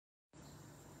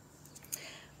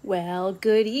Well,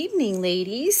 good evening,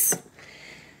 ladies.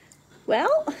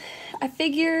 Well, I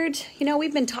figured,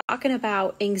 we've been talking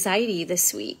about anxiety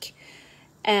this week,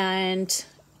 and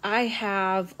I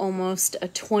have almost a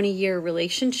 20-year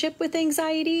relationship with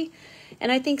anxiety,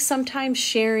 and I think sometimes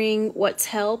sharing what's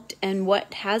helped and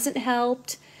what hasn't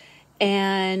helped,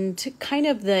 and kind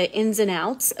of the ins and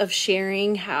outs of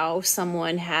sharing how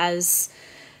someone has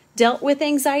dealt with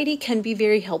anxiety can be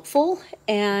very helpful.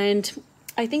 And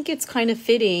I think it's kind of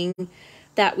fitting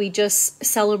that we just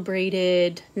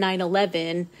celebrated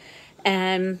 9/11,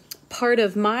 and part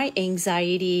of my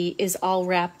anxiety is all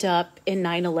wrapped up in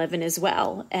 9/11 as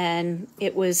well, and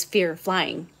it was fear of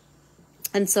flying.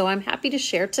 And so I'm happy to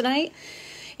share tonight.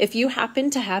 If you happen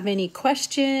to have any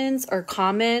questions or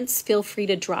comments, feel free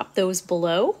to drop those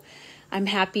below. I'm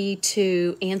happy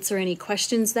to answer any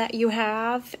questions that you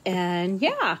have. And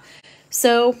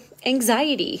so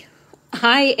anxiety.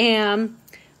 I am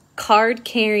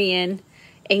card-carrying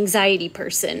anxiety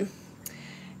person.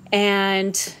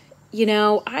 And,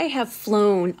 I have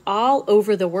flown all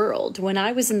over the world. When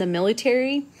I was in the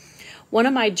military, one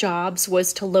of my jobs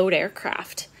was to load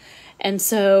aircraft. And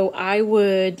so I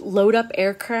would load up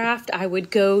aircraft. I would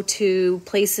go to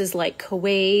places like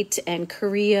Kuwait and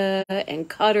Korea and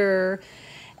Qatar,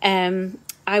 and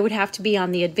I would have to be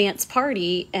on the advanced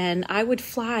party, and I would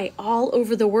fly all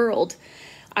over the world.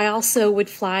 I also would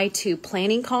fly to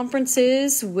planning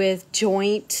conferences with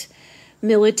joint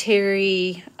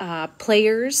military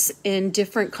players in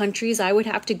different countries. I would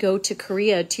have to go to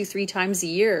Korea 2-3 times a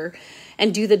year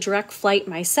and do the direct flight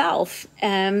myself.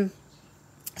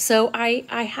 So I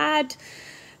had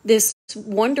this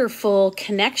wonderful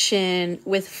connection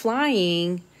with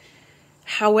flying.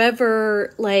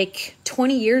 However, like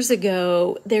 20 years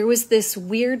ago, there was this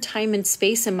weird time and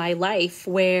space in my life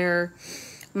where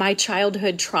my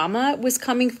childhood trauma was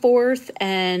coming forth,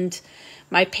 and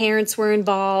my parents were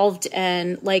involved,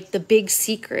 and like the big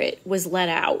secret was let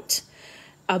out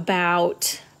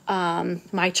about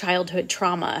my childhood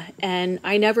trauma. And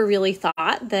I never really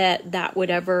thought that would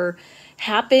ever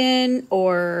happen,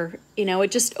 or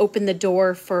it just opened the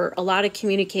door for a lot of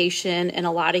communication and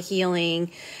a lot of healing.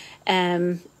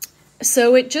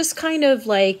 So it just kind of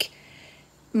like,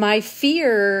 my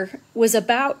fear was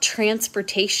about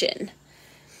transportation,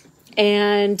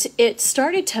 and it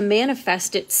started to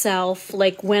manifest itself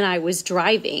like when I was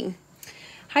driving.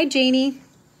 Hi, Janie.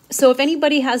 So if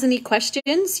anybody has any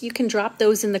questions, you can drop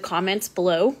those in the comments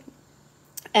below.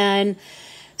 And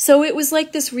so it was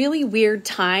like this really weird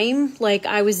time. Like,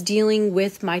 I was dealing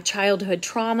with my childhood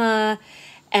trauma,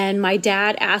 and my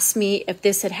dad asked me if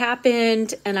this had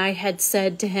happened. And I had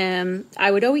said to him, I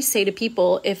would always say to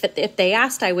people, if they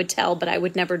asked, I would tell, but I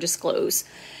would never disclose.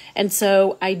 And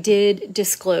so I did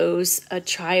disclose a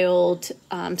child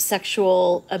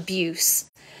sexual abuse.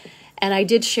 And I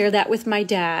did share that with my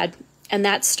dad. And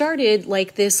that started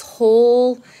like this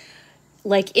whole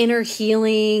like inner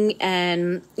healing,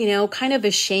 and, kind of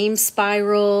a shame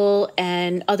spiral,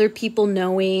 and other people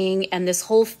knowing, and this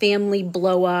whole family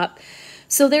blow up.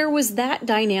 So there was that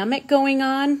dynamic going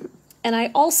on. And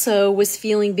I also was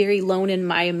feeling very alone in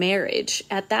my marriage.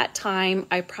 At that time,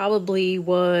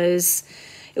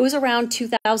 it was around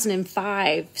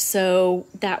 2005. So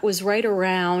that was right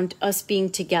around us being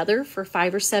together for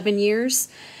 5 or 7 years.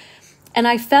 And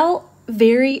I felt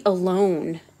very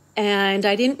alone. And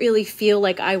I didn't really feel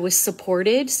like I was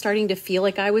starting to feel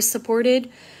like I was supported.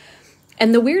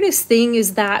 And the weirdest thing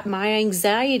is that my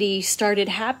anxiety started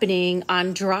happening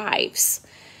on drives.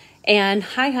 And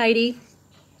hi, Heidi.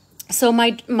 So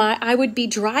I would be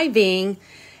driving,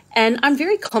 and I'm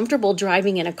very comfortable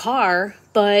driving in a car,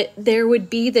 but there would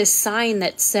be this sign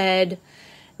that said,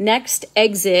 next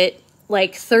exit,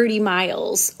 like 30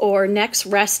 miles, or next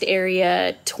rest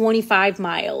area, 25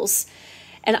 miles.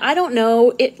 And I don't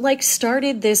know, it like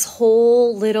started this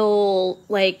whole little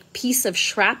like piece of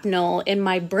shrapnel in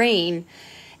my brain.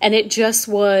 And it just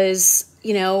was,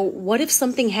 what if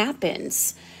something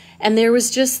happens? And there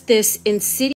was just this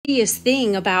insidious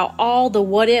thing about all the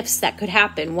what ifs that could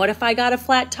happen. What if I got a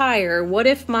flat tire? What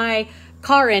if my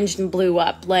car engine blew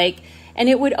up? And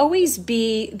it would always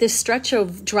be this stretch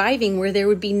of driving where there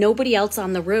would be nobody else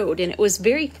on the road. And it was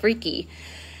very freaky.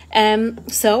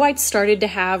 So I'd started to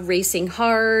have racing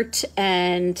heart,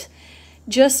 and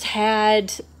just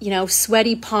had,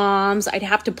 sweaty palms. I'd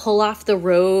have to pull off the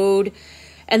road.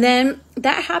 And then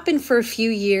that happened for a few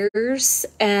years.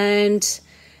 And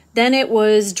then it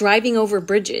was driving over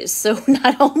bridges. So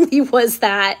not only was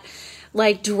that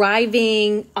like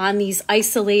driving on these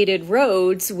isolated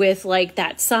roads with like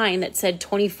that sign that said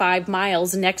 25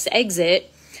 miles next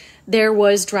exit, there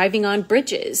was driving on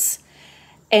bridges.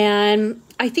 And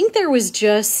I think there was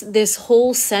just this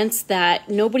whole sense that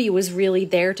nobody was really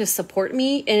there to support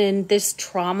me in this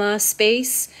trauma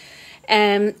space.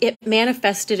 And it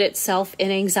manifested itself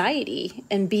in anxiety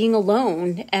and being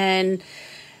alone. And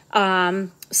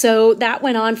so that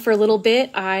went on for a little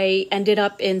bit. I ended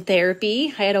up in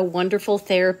therapy. I had a wonderful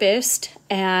therapist.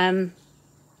 And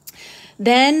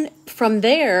then from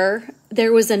there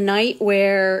was a night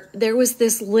where there was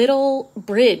this little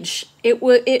bridge. It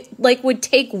would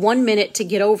take 1 minute to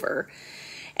get over.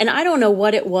 And I don't know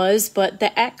what it was, but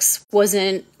the ex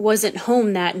wasn't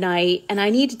home that night, and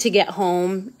I needed to get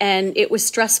home, and it was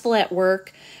stressful at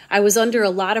work. I was under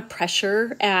a lot of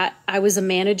pressure. I was a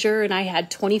manager, and I had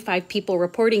 25 people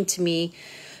reporting to me.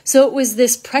 So it was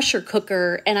this pressure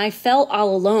cooker, and I felt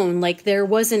all alone, like there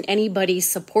wasn't anybody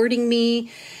supporting me,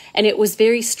 and it was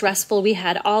very stressful. We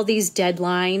had all these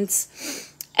deadlines,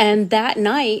 and that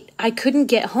night I couldn't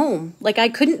get home. Like I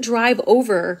couldn't drive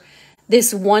over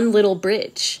this one little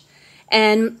bridge.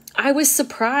 And I was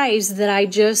surprised that I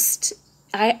just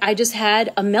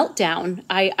had a meltdown.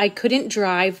 I couldn't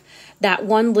drive that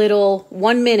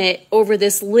 1 minute over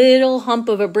this little hump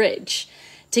of a bridge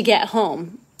to get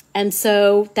home. And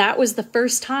so that was the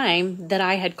first time that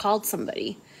I had called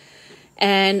somebody.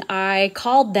 And I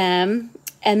called them,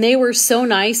 and they were so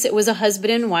nice. It was a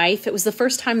husband and wife. It was the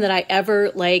first time that I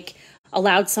ever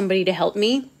allowed somebody to help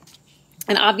me.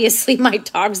 And obviously my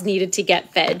dogs needed to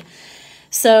get fed.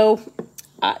 So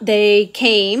they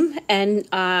came, and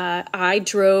I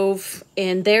drove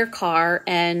in their car,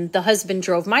 and the husband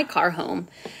drove my car home.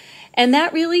 And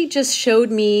that really just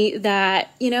showed me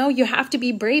that, you have to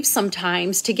be brave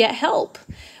sometimes to get help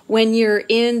when you're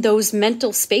in those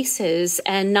mental spaces,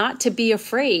 and not to be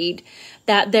afraid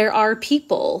that there are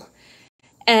people.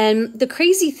 And the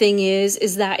crazy thing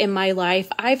is that in my life,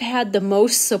 I've had the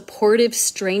most supportive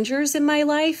strangers in my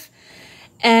life.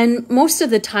 And most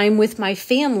of the time with my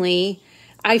family,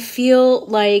 I feel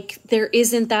like there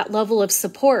isn't that level of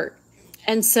support.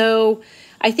 And so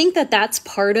I think that that's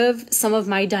part of some of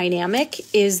my dynamic,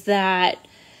 is that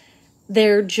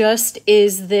there just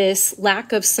is this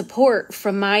lack of support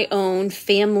from my own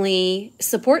family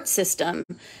support system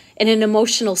in an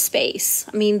emotional space.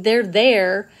 I mean, they're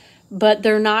there, but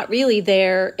they're not really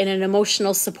there in an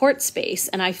emotional support space.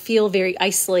 And I feel very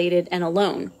isolated and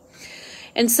alone.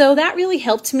 And so that really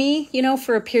helped me,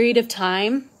 for a period of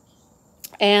time.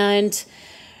 And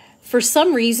for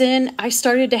some reason, I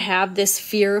started to have this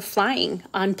fear of flying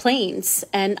on planes.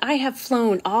 And I have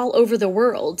flown all over the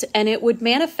world, and it would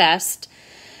manifest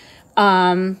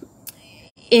in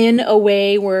a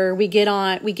way where we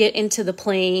get into the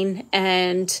plane,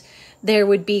 and there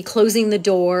would be closing the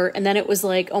door, and then it was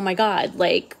like, oh my God,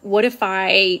 what if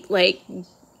I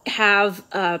have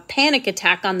a panic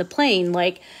attack on the plane?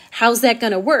 How's that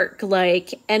going to work?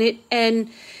 And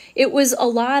it was a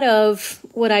lot of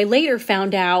what I later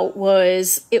found out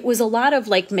was it was a lot of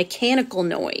mechanical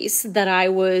noise that I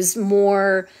was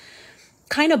more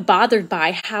kind of bothered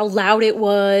by, how loud it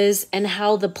was and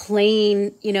how the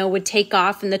plane, would take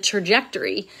off in the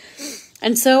trajectory.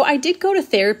 And so I did go to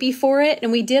therapy for it,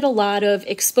 and we did a lot of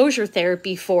exposure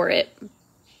therapy for it.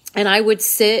 And I would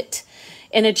sit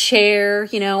in a chair,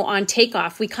 on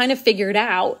takeoff. We kind of figured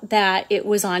out that it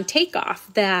was on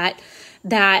takeoff, that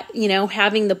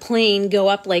having the plane go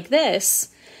up like this.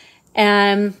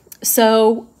 And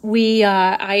so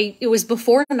it was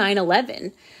before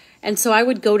 9/11. And so I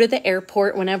would go to the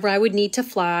airport whenever I would need to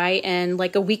fly. And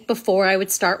a week before, I would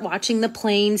start watching the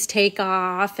planes take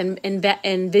off and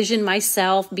envision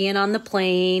myself being on the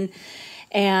plane.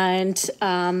 And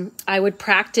I would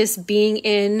practice being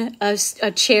in a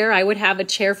chair. I would have a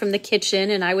chair from the kitchen,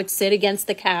 and I would sit against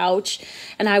the couch,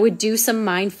 and I would do some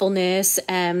mindfulness.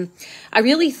 And I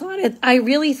really thought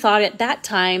at that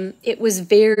time it was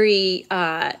very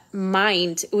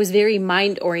mind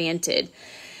oriented.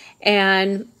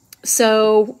 And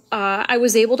so I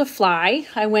was able to fly.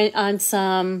 I went on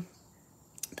some,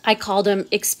 I called them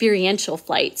experiential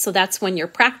flights. So that's when you're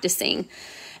practicing.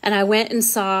 And I went and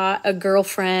saw a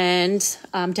girlfriend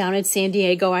down in San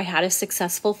Diego. I had a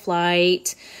successful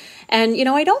flight. And,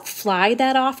 I don't fly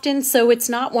that often, so it's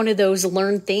not one of those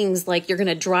learned things like you're going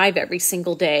to drive every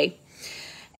single day.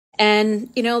 And,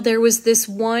 there was this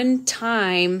one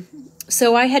time,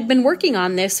 so I had been working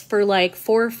on this for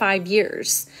 4 or 5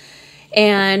 years.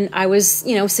 And I was,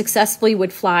 successfully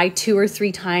would fly 2 or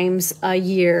 3 times a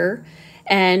year.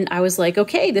 And I was like,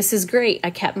 okay, this is great. I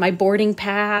kept my boarding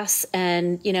pass,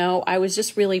 and, I was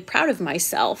just really proud of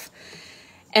myself.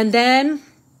 And then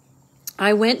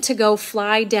I went to go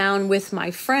fly down with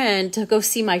my friend to go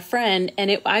see my friend.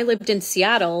 And I lived in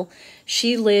Seattle.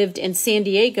 She lived in San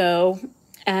Diego.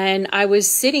 And I was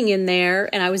sitting in there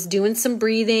and I was doing some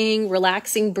breathing,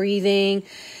 relaxing breathing,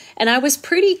 and I was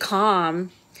pretty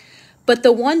calm. But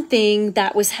the one thing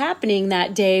that was happening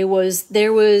that day was it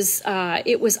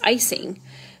was icing.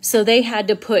 So they had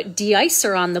to put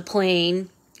de-icer on the plane,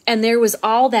 and there was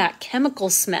all that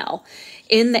chemical smell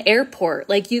in the airport.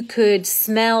 Like you could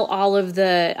smell all of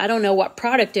the, I don't know what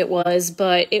product it was,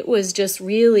 but it was just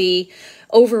really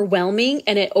overwhelming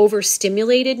and it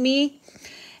overstimulated me.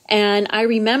 And I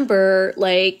remember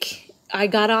like I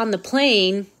got on the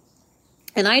plane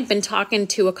and I'd been talking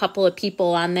to a couple of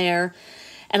people on there,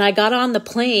 and I got on the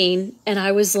plane and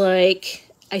I was like,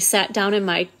 I sat down in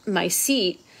my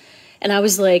seat and I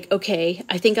was like, okay,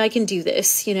 I think I can do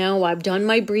this. You know, I've done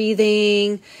my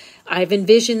breathing, I've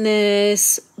envisioned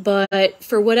this, but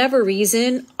for whatever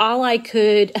reason, all I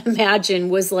could imagine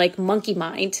was like monkey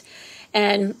mind.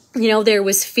 And, you know, there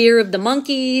was fear of the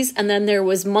monkeys, and then there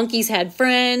was monkeys had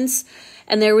friends,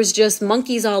 and there was just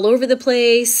monkeys all over the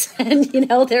place. And, you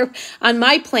know, there on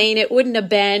my plane, it wouldn't have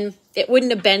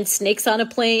been snakes on a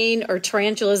plane or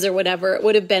tarantulas or whatever. It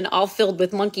would have been all filled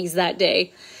with monkeys that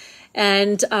day.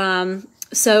 And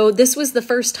so this was the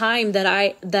first time that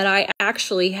I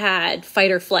actually had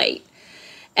fight or flight.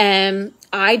 And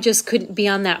I just couldn't be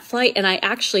on that flight. And I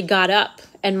actually got up,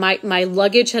 and my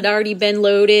luggage had already been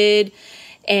loaded,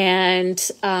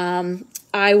 and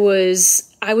I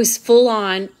was full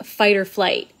on fight or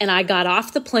flight. And I got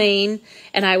off the plane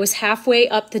and I was halfway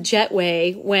up the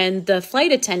jetway when the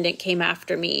flight attendant came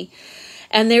after me.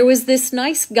 And there was this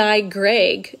nice guy,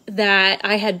 Greg, that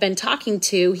I had been talking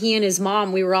to. He and his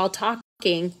mom, we were all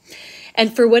talking.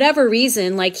 And for whatever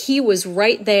reason, like he was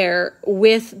right there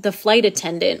with the flight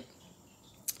attendant.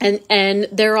 And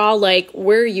they're all like,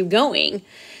 where are you going?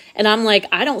 And I'm like,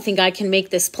 I don't think I can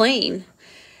make this plane.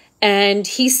 And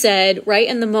he said, right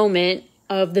in the moment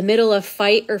of the middle of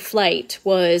fight or flight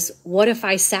was, what if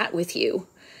I sat with you?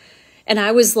 And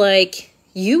I was like,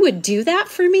 you would do that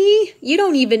for me? You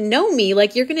don't even know me.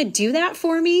 Like, you're going to do that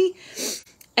for me?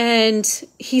 And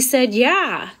he said,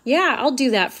 yeah, I'll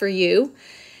do that for you.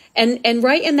 And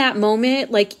right in that moment,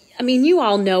 like, I mean, you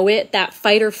all know it, that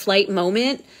fight or flight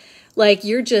moment, like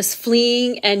you're just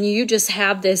fleeing and you just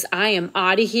have this, I am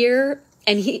out of here.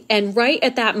 And right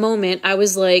at that moment, I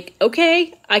was like,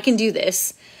 okay, I can do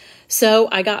this. So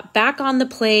I got back on the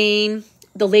plane.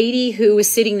 The lady who was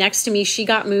sitting next to me, she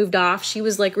got moved off. She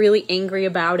was like really angry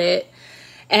about it.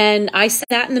 And I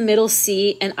sat in the middle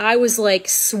seat and I was like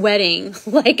sweating.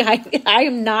 Like I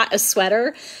am not a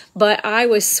sweater, but I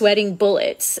was sweating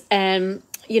bullets. And,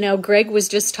 you know, Greg was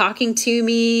just talking to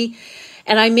me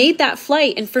and I made that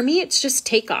flight. And for me, it's just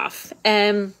takeoff.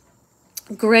 And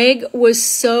Greg was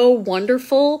so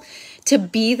wonderful to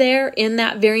be there in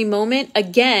that very moment.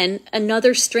 Again,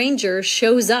 another stranger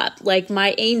shows up, like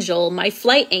my angel, my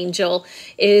flight angel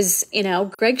is, you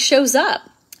know, Greg shows up.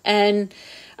 And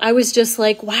I was just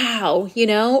like, wow, you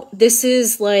know, this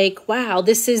is like, wow,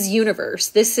 this is universe.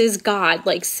 This is God,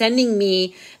 like sending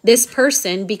me this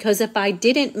person, because if I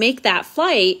didn't make that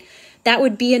flight, that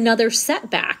would be another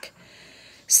setback.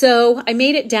 So I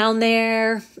made it down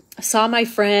there, saw my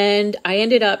friend. I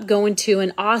ended up going to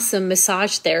an awesome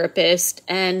massage therapist,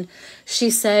 and she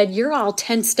said, you're all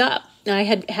tensed up. And I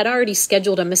had already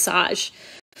scheduled a massage.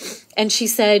 And she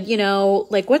said, you know,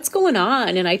 like, what's going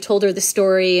on? And I told her the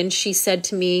story, and she said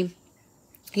to me,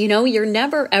 you know, you're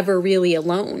never, ever really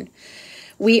alone.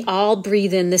 We all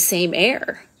breathe in the same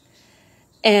air.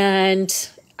 And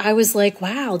I was like,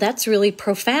 wow, that's really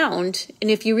profound. And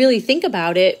if you really think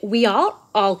about it, we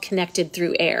all connected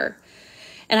through air.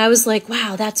 And I was like,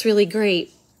 wow, that's really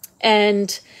great.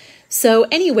 And so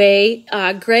anyway,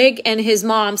 Greg and his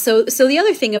mom. So the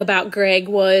other thing about Greg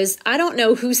was, I don't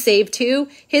know who saved who.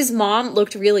 His mom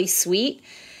looked really sweet.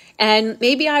 And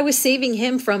maybe I was saving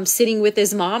him from sitting with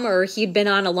his mom, or he'd been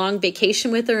on a long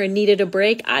vacation with her and needed a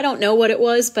break. I don't know what it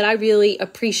was, but I really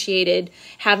appreciated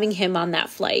having him on that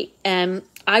flight. And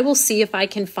I will see if I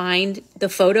can find the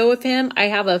photo of him. I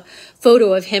have a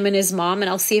photo of him and his mom, and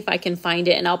I'll see if I can find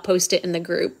it and I'll post it in the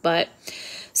group. But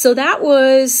so that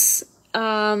was,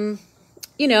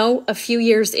 you know, a few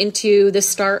years into the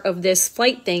start of this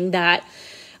flight thing that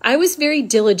I was very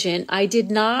diligent. I did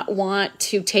not want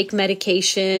to take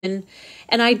medication,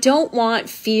 and I don't want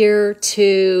fear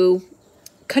to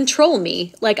control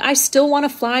me. Like, I still want to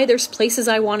fly. There's places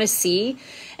I want to see,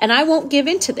 and I won't give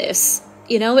into this.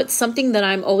 You know, it's something that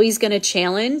I'm always going to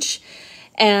challenge,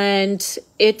 and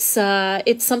it's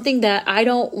something that I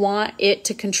don't want it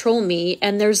to control me.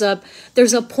 And there's a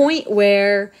point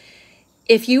where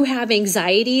if you have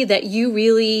anxiety, that you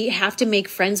really have to make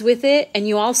friends with it, and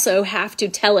you also have to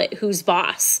tell it who's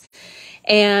boss.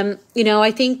 And,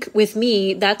 I think with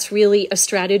me, that's really a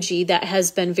strategy that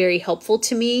has been very helpful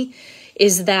to me,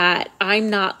 is that I'm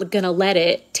not going to let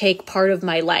it take part of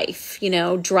my life,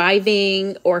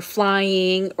 driving or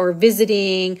flying or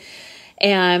visiting.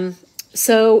 And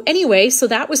so anyway, so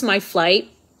that was my flight.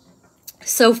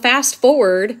 So fast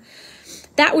forward,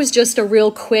 that was just a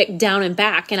real quick down and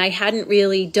back. And I hadn't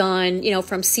really done,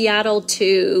 from Seattle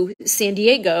to San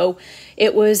Diego,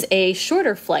 it was a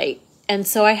shorter flight. And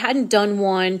so I hadn't done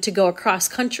one to go across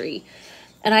country.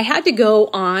 And I had to go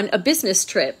on a business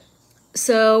trip.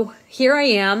 So here I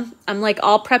am. I'm like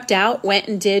all prepped out, went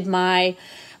and did my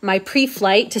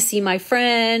pre-flight to see my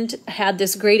friend, had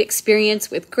this great experience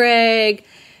with Greg,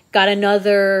 got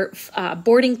another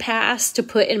boarding pass to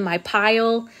put in my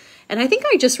pile. And I think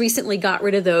I just recently got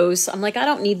rid of those. I'm like, I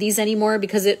don't need these anymore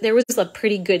because there was a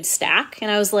pretty good stack.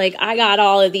 And I was like, I got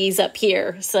all of these up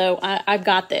here. So I've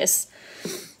got this.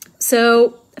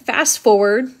 So fast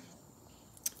forward,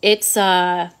 it's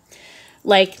it's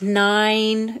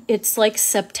like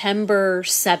September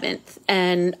 7th.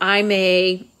 And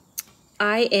I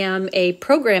am a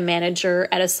program manager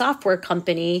at a software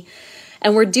company.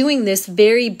 And we're doing this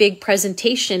very big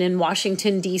presentation in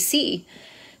Washington, D.C.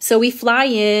 So we fly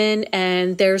in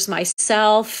and there's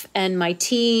myself and my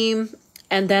team.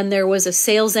 And then there was a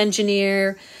sales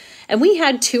engineer. And we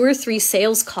had 2 or 3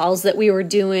 sales calls that we were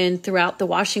doing throughout the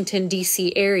Washington,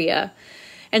 D.C. area.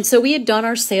 And so we had done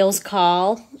our sales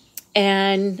call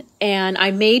and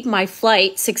I made my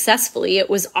flight successfully. It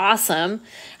was awesome.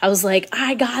 I was like,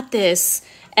 I got this.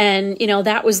 And,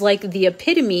 that was like the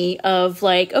epitome of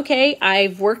like, okay,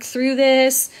 I've worked through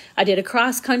this. I did a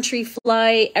cross-country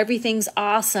flight. Everything's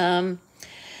awesome.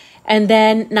 And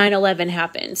then 9/11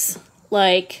 happens.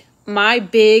 Like my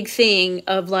big thing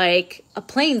of like a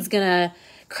plane's gonna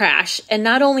crash. And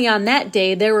not only on that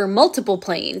day, there were multiple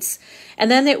planes. And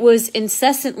then it was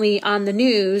incessantly on the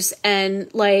news.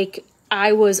 And like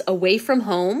I was away from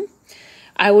home.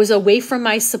 I was away from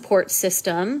my support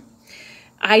system.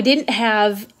 I didn't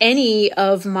have any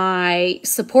of my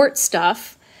support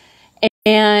stuff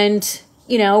and,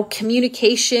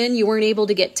 communication, you weren't able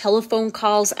to get telephone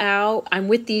calls out. I'm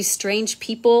with these strange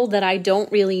people that I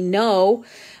don't really know.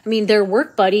 I mean, they're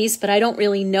work buddies, but I don't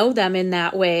really know them in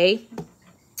that way.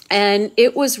 And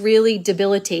it was really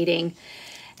debilitating.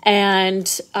 And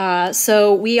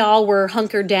so we all were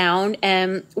hunkered down,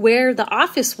 and where the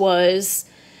office was,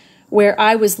 where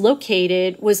I was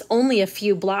located, was only a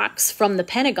few blocks from the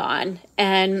Pentagon,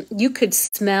 and you could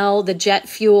smell the jet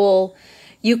fuel,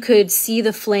 you could see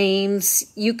the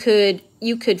flames, you could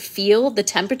feel the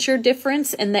temperature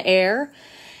difference in the air,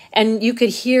 and you could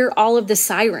hear all of the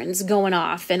sirens going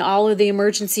off and all of the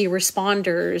emergency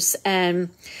responders, and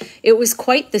it was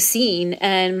quite the scene.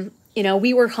 And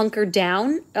we were hunkered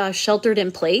down, sheltered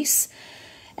in place,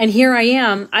 and here I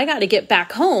am, I got to get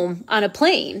back home on a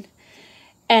plane.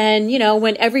 And,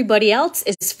 when everybody else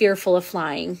is fearful of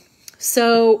flying.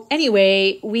 So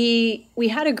anyway, we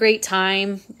had a great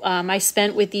time. I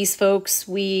spent with these folks.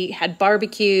 We had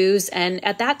barbecues. And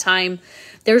at that time,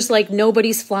 there's like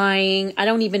nobody's flying. I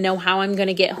don't even know how I'm going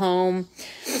to get home.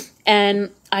 And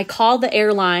I called the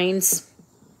airlines.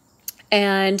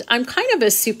 And I'm kind of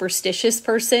a superstitious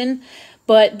person,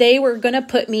 but they were going to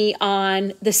put me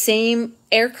on the same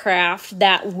aircraft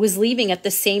that was leaving at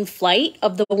the same flight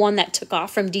of the one that took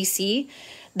off from DC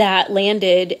that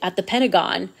landed at the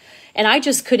Pentagon. And I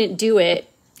just couldn't do it.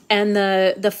 And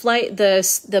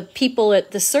the people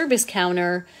at the service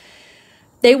counter,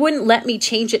 they wouldn't let me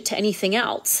change it to anything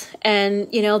else. And,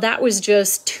 that was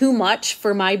just too much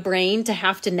for my brain to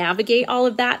have to navigate all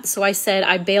of that. So I said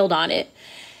I bailed on it.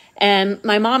 And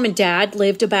my mom and dad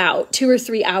lived about 2 or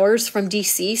 3 hours from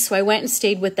DC, so I went and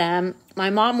stayed with them.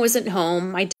 My mom wasn't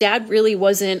home. My dad really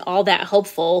wasn't all that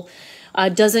helpful,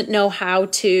 doesn't know how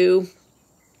to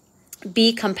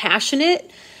be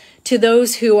compassionate to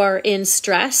those who are in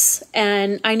stress.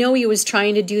 And I know he was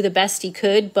trying to do the best he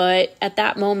could, but at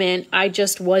that moment, I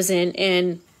just wasn't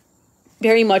in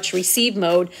very much receive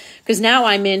mode, because now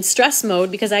I'm in stress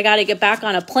mode because I got to get back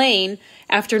on a plane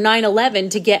after 9/11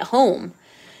 to get home.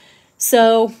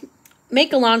 So,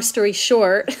 make a long story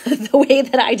short, the way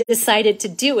that I decided to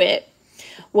do it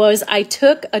was I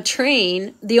took a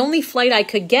train. The only flight I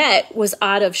could get was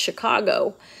out of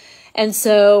Chicago. And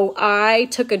so I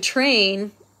took a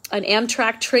train, an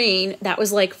Amtrak train, that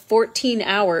was like 14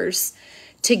 hours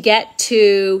to get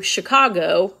to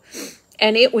Chicago.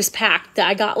 And it was packed.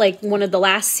 I got like one of the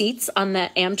last seats on the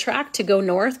Amtrak to go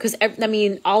north because,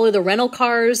 all of the rental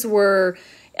cars were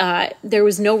There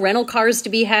was no rental cars to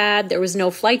be had. There was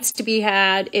no flights to be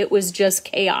had. It was just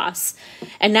chaos.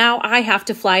 And now I have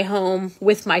to fly home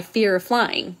with my fear of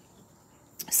flying.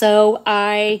 So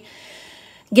I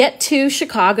get to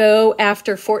Chicago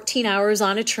after 14 hours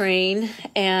on a train,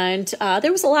 and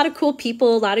there was a lot of cool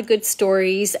people, a lot of good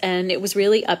stories, and it was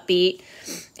really upbeat.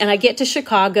 And I get to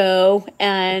Chicago,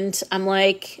 and I'm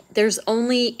like, there's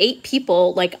only 8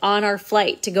 people like on our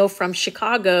flight to go from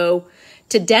Chicago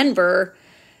to Denver.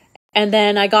 And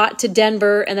then I got to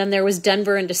Denver, and then there was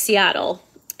Denver into Seattle.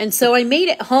 And so I made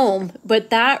it home,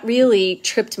 but that really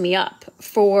tripped me up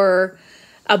for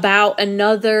about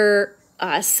another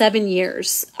 7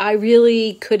 years. I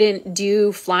really couldn't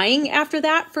do flying after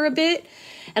that for a bit.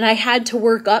 And I had to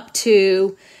work up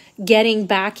to getting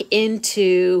back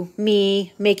into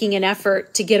me making an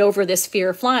effort to get over this fear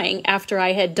of flying after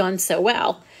I had done so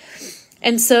well.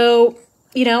 And so,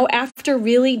 you know, after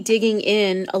really digging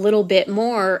in a little bit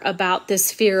more about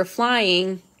this fear of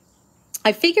flying,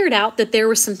 I figured out that there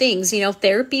were some things, you know,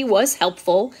 therapy was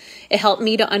helpful. It helped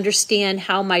me to understand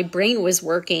how my brain was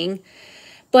working.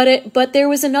 But there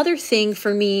was another thing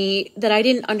for me that I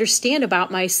didn't understand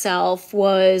about myself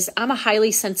was I'm a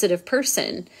highly sensitive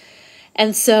person.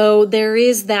 And so there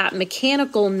is that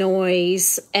mechanical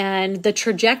noise and the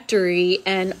trajectory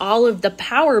and all of the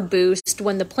power boost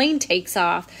when the plane takes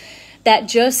off that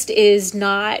just is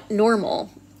not normal.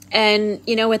 And,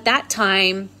 you know, at that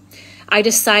time, I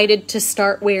decided to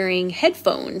start wearing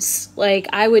headphones. Like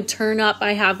I would turn up,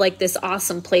 I have like this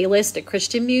awesome playlist of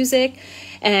Christian music,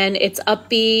 and it's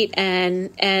upbeat.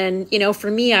 And you know, for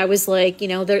me, I was like, you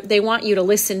know, they want you to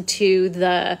listen to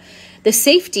the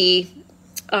safety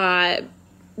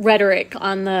rhetoric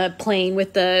on the plane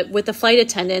with the flight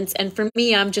attendants. And for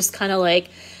me, I'm just kind of like,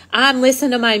 I'm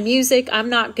listening to my music. I'm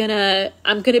gonna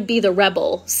be the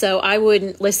rebel. So I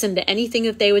wouldn't listen to anything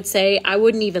that they would say. I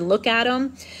wouldn't even look at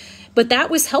them. But that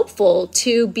was helpful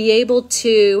to be able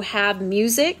to have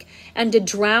music and to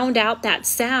drown out that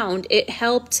sound. It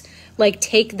helped like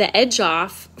take the edge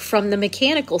off from the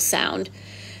mechanical sound.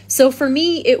 So for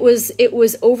me, it was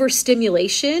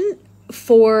overstimulation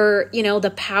for, you know,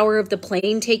 the power of the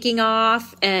plane taking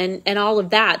off and all of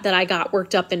that I got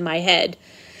worked up in my head.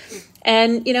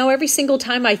 And, you know, every single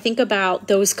time I think about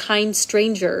those kind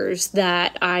strangers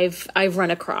that I've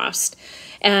run across,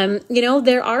 you know,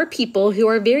 there are people who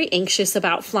are very anxious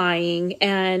about flying,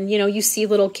 and, you know, you see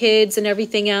little kids and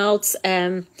everything else.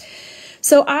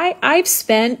 So I've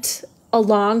spent a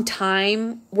long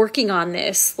time working on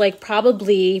this, like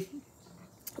probably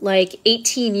like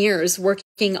 18 years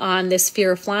working on this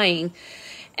fear of flying.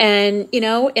 And, you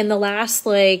know, in the last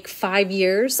like 5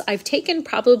 years, I've taken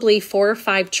probably 4 or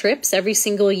 5 trips every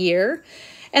single year.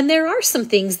 And there are some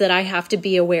things that I have to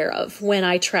be aware of when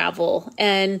I travel.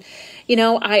 And, you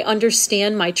know, I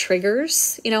understand my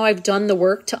triggers. You know, I've done the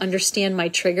work to understand my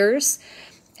triggers.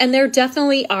 And there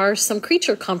definitely are some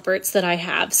creature comforts that I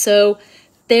have. So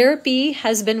therapy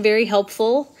has been very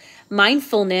helpful.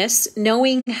 Mindfulness,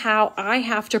 knowing how I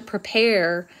have to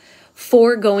prepare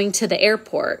for going to the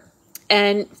airport.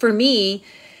 And for me,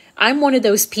 I'm one of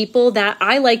those people that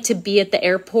I like to be at the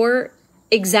airport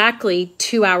exactly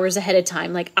 2 hours ahead of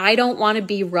time. Like, I don't want to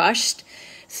be rushed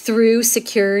through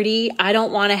security. I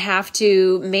don't want to have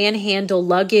to manhandle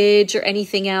luggage or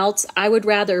anything else. I would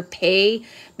rather pay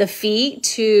the fee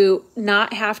to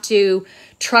not have to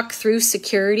truck through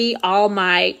security all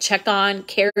my check-on,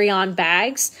 carry-on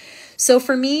bags. So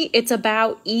for me, it's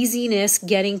about easiness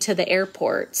getting to the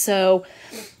airport. So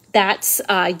that's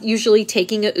usually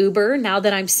taking an Uber. Now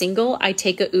that I'm single, I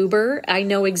take an Uber. I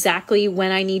know exactly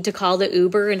when I need to call the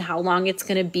Uber and how long it's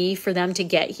going to be for them to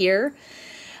get here.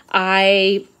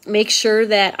 I make sure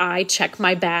that I check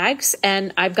my bags,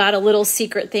 and I've got a little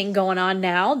secret thing going on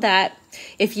now that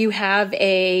if you have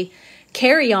a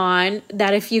carry-on,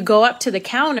 that if you go up to the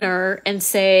counter and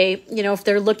say, you know, if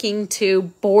they're looking to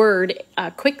board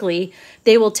quickly,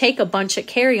 they will take a bunch of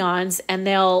carry-ons and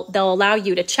they'll allow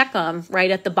you to check them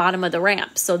right at the bottom of the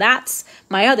ramp. So that's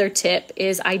my other tip,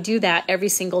 is I do that every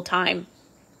single time.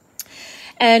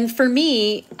 And for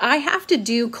me, I have to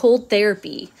do cold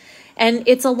therapy. And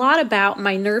it's a lot about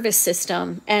my nervous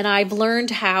system. And I've learned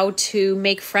how to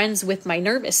make friends with my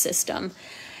nervous system.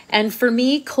 And for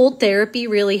me, cold therapy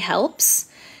really helps.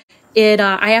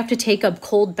 I have to take a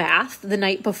cold bath the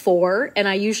night before, and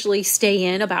I usually stay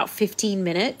in about 15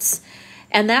 minutes.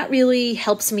 And that really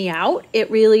helps me out.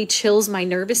 It really chills my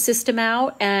nervous system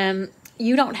out. And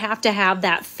you don't have to have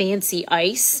that fancy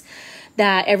ice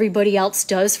that everybody else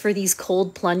does for these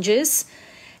cold plunges.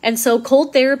 And so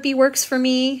cold therapy works for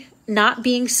me. Not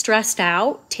being stressed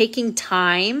out, taking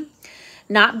time,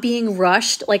 not being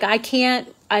rushed. Like I can't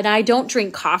I don't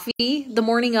drink coffee the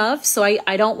morning of, so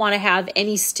I don't want to have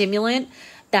any stimulant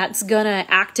that's going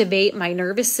to activate my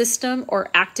nervous system or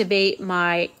activate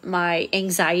my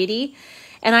anxiety.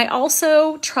 And I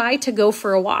also try to go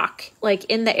for a walk. Like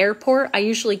in the airport, I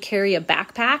usually carry a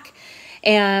backpack,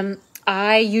 and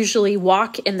I usually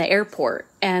walk in the airport,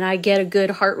 and I get a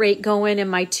good heart rate going in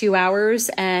my 2 hours,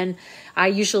 and I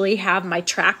usually have my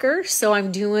tracker, so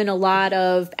I'm doing a lot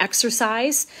of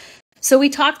exercise. So we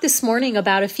talked this morning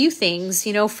about a few things.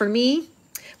 You know, for me,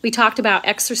 we talked about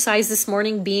exercise this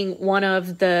morning being one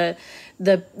of the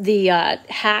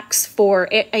hacks for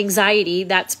anxiety.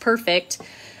 That's perfect.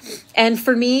 And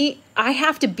for me, I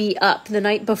have to be up the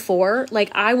night before. Like,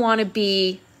 I want to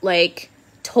be like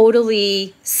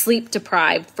totally sleep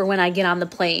deprived for when I get on the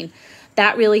plane.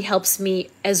 That really helps me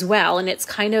as well. And it's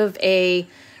kind of a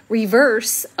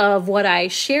reverse of what I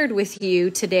shared with you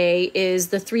today. Is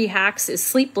the 3 hacks is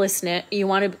sleeplessness. You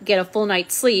want to get a full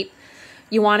night's sleep.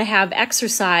 You want to have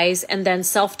exercise, and then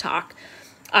self-talk.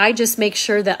 I just make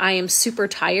sure that I am super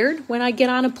tired when I get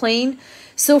on a plane.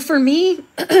 So for me,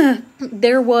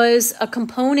 there was a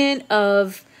component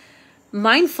of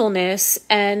mindfulness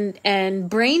and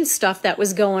brain stuff that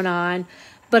was going on,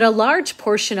 but a large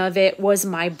portion of it was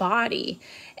my body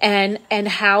and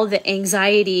how the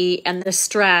anxiety and the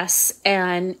stress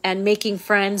and making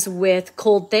friends with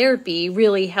cold therapy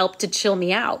really helped to chill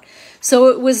me out. So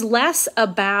it was less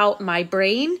about my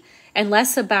brain and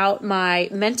less about my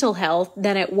mental health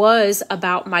than it was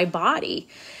about my body.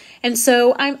 And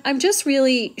so I'm just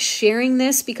really sharing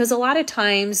this because a lot of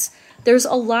times there's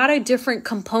a lot of different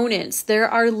components. There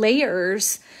are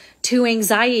layers to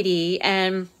anxiety,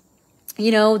 and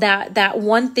you know, that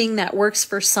one thing that works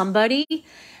for somebody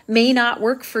may not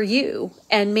work for you.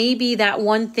 And maybe that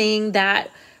one thing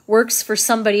that works for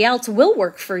somebody else will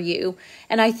work for you.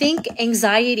 And I think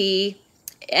anxiety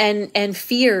and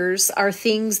fears are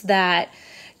things that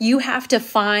you have to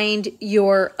find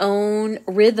your own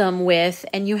rhythm with,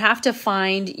 and you have to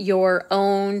find your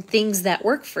own things that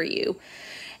work for you.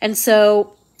 And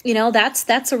so, you know,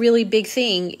 that's a really big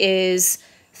thing. Is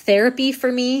therapy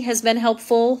for me has been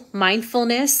helpful.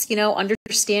 Mindfulness, you know,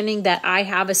 understanding that I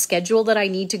have a schedule that I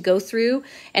need to go through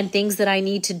and things that I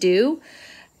need to do.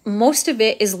 Most of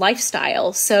it is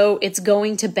lifestyle. So it's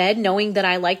going to bed knowing that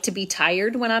I like to be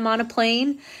tired when I'm on a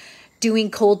plane, doing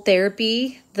cold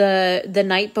therapy the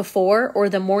night before or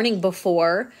the morning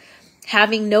before,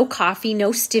 having no coffee,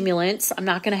 no stimulants. I'm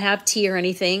not going to have tea or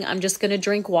anything. I'm just going to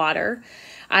drink water.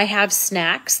 I have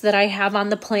snacks that I have on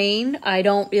the plane. I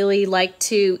don't really like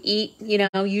to eat, you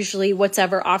know, usually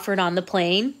whatever offered on the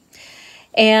plane.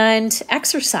 And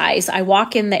exercise. I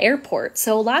walk in the airport.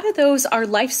 So a lot of those are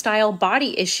lifestyle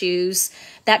body issues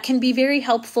that can be very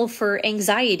helpful for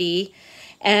anxiety.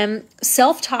 And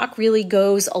self-talk really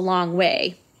goes a long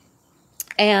way.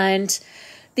 And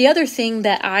the other thing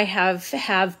that I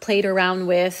have played around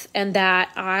with and that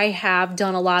I have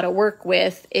done a lot of work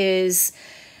with is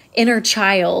inner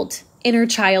child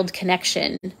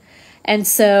connection. And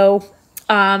so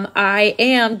I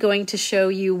am going to show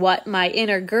you what my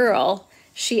inner girl,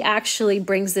 she actually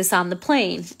brings this on the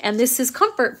plane, and this is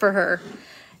comfort for her.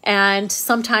 And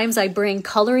sometimes I bring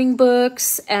coloring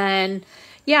books, and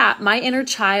yeah, my inner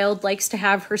child likes to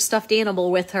have her stuffed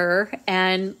animal with her.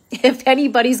 And if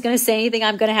anybody's going to say anything,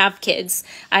 I'm going to have kids.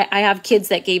 I have kids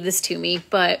that gave this to me,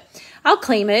 but I'll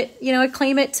claim it. You know, I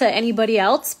claim it to anybody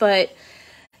else, but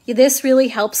this really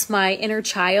helps my inner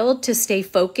child to stay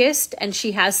focused, and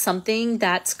she has something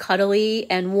that's cuddly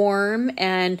and warm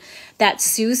and that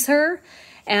soothes her.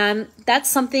 And that's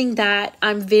something that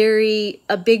I'm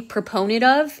a big proponent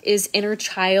of, is inner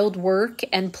child work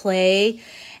and play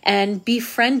and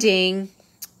befriending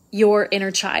your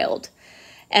inner child.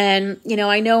 And, you know,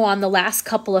 I know on the last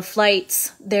couple of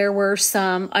flights, there were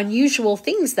some unusual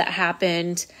things that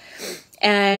happened.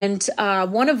 And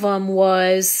one of them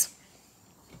was,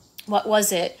 what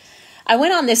was it? I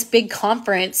went on this big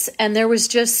conference and there was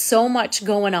just so much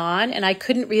going on, and I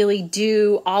couldn't really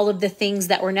do all of the things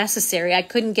that were necessary. I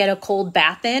couldn't get a cold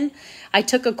bath in. I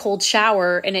took a cold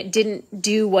shower and it didn't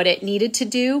do what it needed to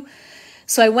do.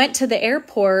 So I went to the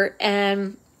airport,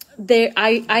 and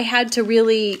I had to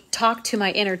really talk to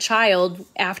my inner child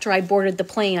after I boarded the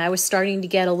plane. I was starting to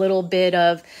get a little bit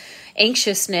of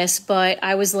anxiousness, but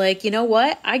I was like, you know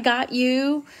what? I got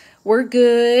you. We're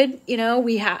good. You know,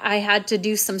 I had to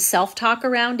do some self-talk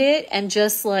around it and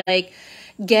just like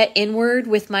get inward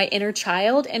with my inner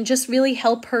child and just really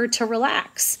help her to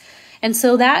relax. And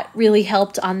so that really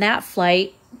helped on that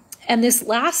flight. And this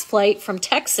last flight from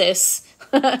Texas,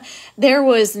 there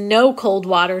was no cold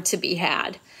water to be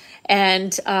had.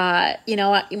 And,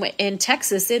 in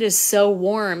Texas, it is so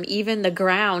warm. Even the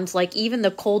ground, like even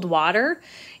the cold water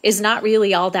is not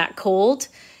really all that cold.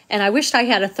 And I wished I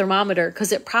had a thermometer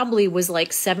because it probably was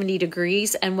like 70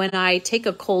 degrees. And when I take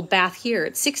a cold bath here,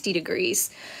 it's 60 degrees.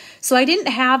 So I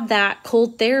didn't have that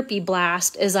cold therapy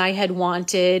blast as I had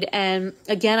wanted. And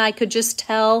again, I could just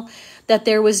tell that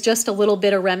there was just a little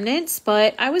bit of remnants,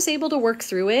 but I was able to work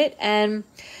through it. And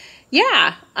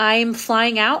yeah, I'm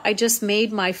flying out. I just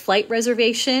made my flight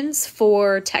reservations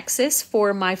for Texas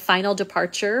for my final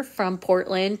departure from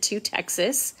Portland to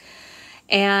Texas.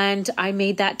 And I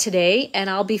made that today, and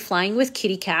I'll be flying with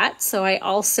Kitty Cat. So I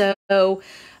also,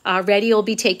 Reddy will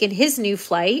be taking his new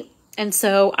flight. And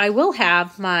so I will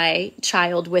have my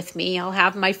child with me. I'll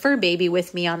have my fur baby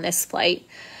with me on this flight.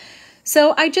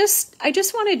 So I just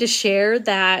wanted to share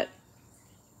that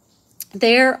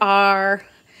there are,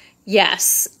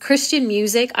 yes, Christian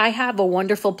music. I have a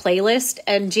wonderful playlist.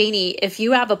 And Janie, if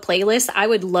you have a playlist, I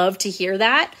would love to hear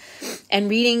that. And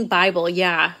reading Bible,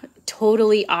 yeah,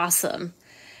 totally awesome.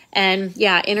 And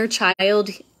yeah, inner child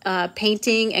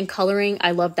painting and coloring,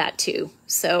 I love that too.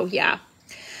 So yeah.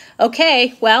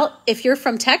 Okay, well, if you're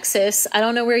from Texas, I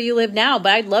don't know where you live now,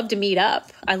 but I'd love to meet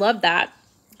up. I love that.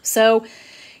 So,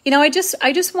 I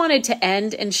just wanted to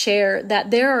end and share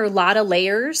that there are a lot of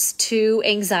layers to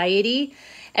anxiety.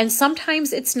 And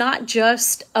sometimes it's not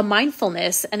just a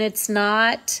mindfulness, and it's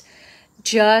not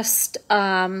just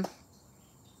a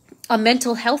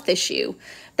mental health issue,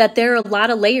 that there are a lot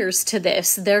of layers to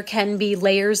this. There can be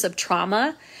layers of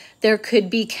trauma. There could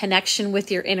be connection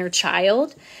with your inner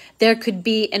child. There could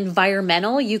be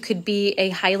environmental. You could be a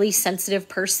highly sensitive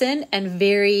person and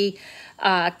very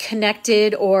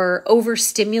connected or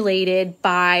overstimulated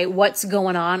by what's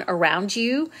going on around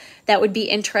you. That would be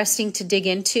interesting to dig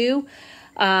into.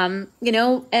 And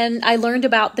I learned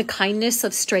about the kindness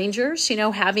of strangers,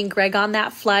 having Greg on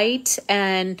that flight,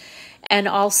 and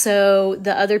also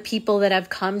the other people that have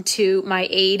come to my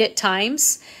aid at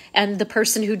times, and the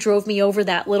person who drove me over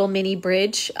that little mini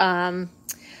bridge.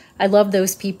 I love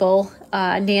those people,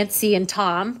 Nancy and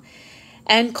Tom.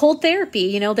 And cold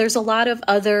therapy, there's a lot of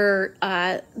other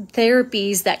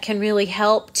therapies that can really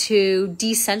help to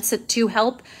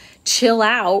help chill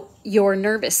out your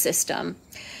nervous system.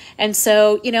 And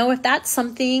so, if that's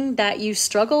something that you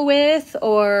struggle with,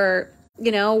 or,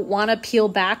 want to peel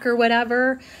back or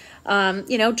whatever,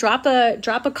 drop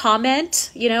a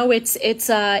comment. It's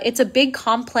a big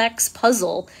complex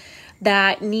puzzle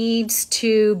that needs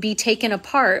to be taken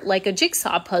apart like a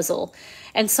jigsaw puzzle.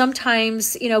 And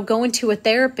sometimes, going to a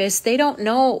therapist, they don't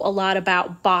know a lot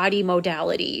about body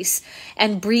modalities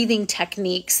and breathing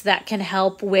techniques that can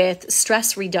help with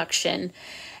stress reduction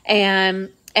and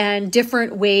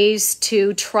different ways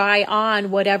to try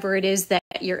on whatever it is that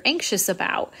you're anxious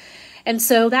about. And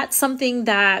so that's something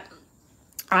that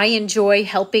I enjoy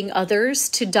helping others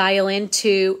to dial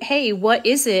into. Hey, what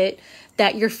is it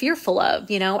that you're fearful of?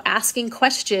 Asking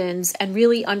questions and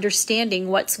really understanding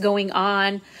what's going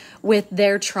on with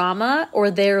their trauma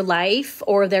or their life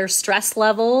or their stress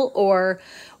level, or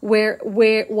where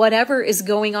whatever is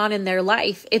going on in their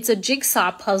life. It's a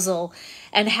jigsaw puzzle,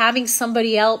 and having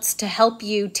somebody else to help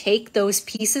you take those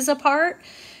pieces apart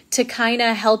to kind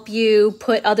of help you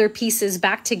put other pieces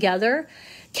back together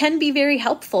can be very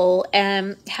helpful.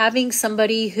 And having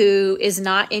somebody who is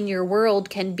not in your world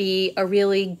can be a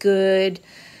really good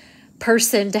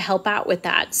person to help out with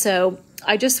that. So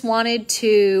I just wanted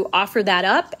to offer that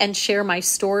up and share my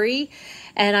story.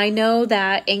 And I know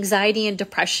that anxiety and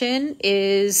depression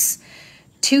is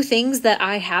two things that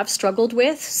I have struggled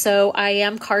with. So I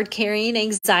am card carrying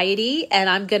anxiety, and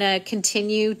I'm going to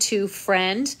continue to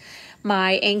friend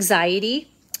my anxiety.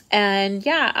 And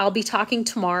yeah, I'll be talking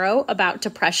tomorrow about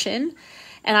depression.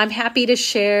 And I'm happy to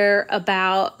share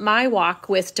about my walk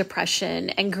with depression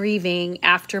and grieving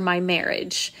after my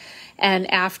marriage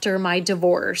and after my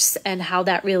divorce, and how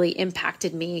that really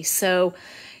impacted me. So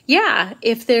yeah,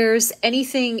 if there's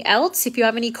anything else, if you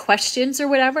have any questions or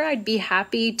whatever, I'd be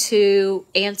happy to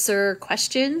answer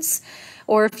questions.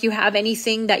 Or if you have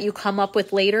anything that you come up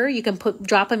with later, you can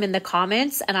drop them in the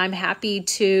comments, and I'm happy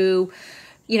to,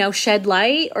 shed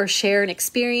light or share an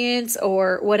experience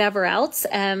or whatever else.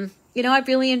 I've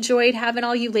really enjoyed having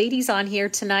all you ladies on here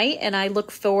tonight, and I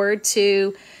look forward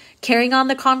to carrying on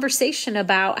the conversation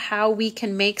about how we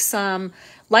can make some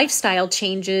lifestyle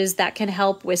changes that can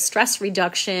help with stress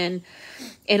reduction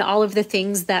in all of the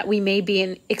things that we may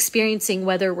be experiencing,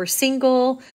 whether we're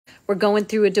single, we're going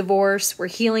through a divorce, we're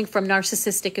healing from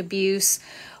narcissistic abuse,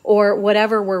 or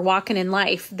whatever we're walking in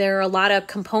life. There are a lot of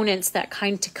components that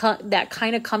kind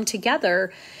of come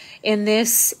together in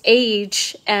this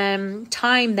age and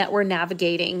time that we're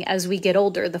navigating as we get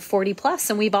older, the 40 plus.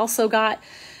 And we've also got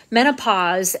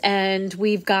menopause, and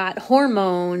we've got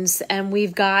hormones, and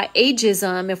we've got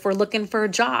ageism if we're looking for a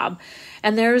job.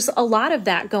 And there's a lot of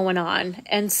that going on.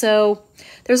 And so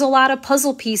there's a lot of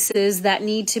puzzle pieces that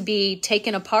need to be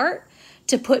taken apart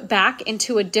to put back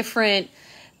into a different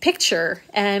picture.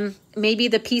 And maybe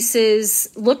the pieces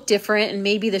look different, and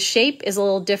maybe the shape is a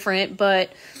little different,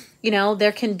 but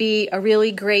there can be a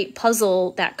really great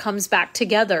puzzle that comes back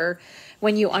together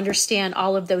when you understand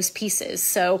all of those pieces.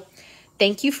 So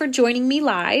thank you for joining me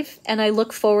live, and I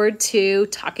look forward to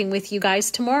talking with you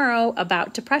guys tomorrow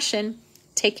about depression.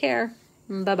 Take care.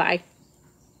 Bye-bye.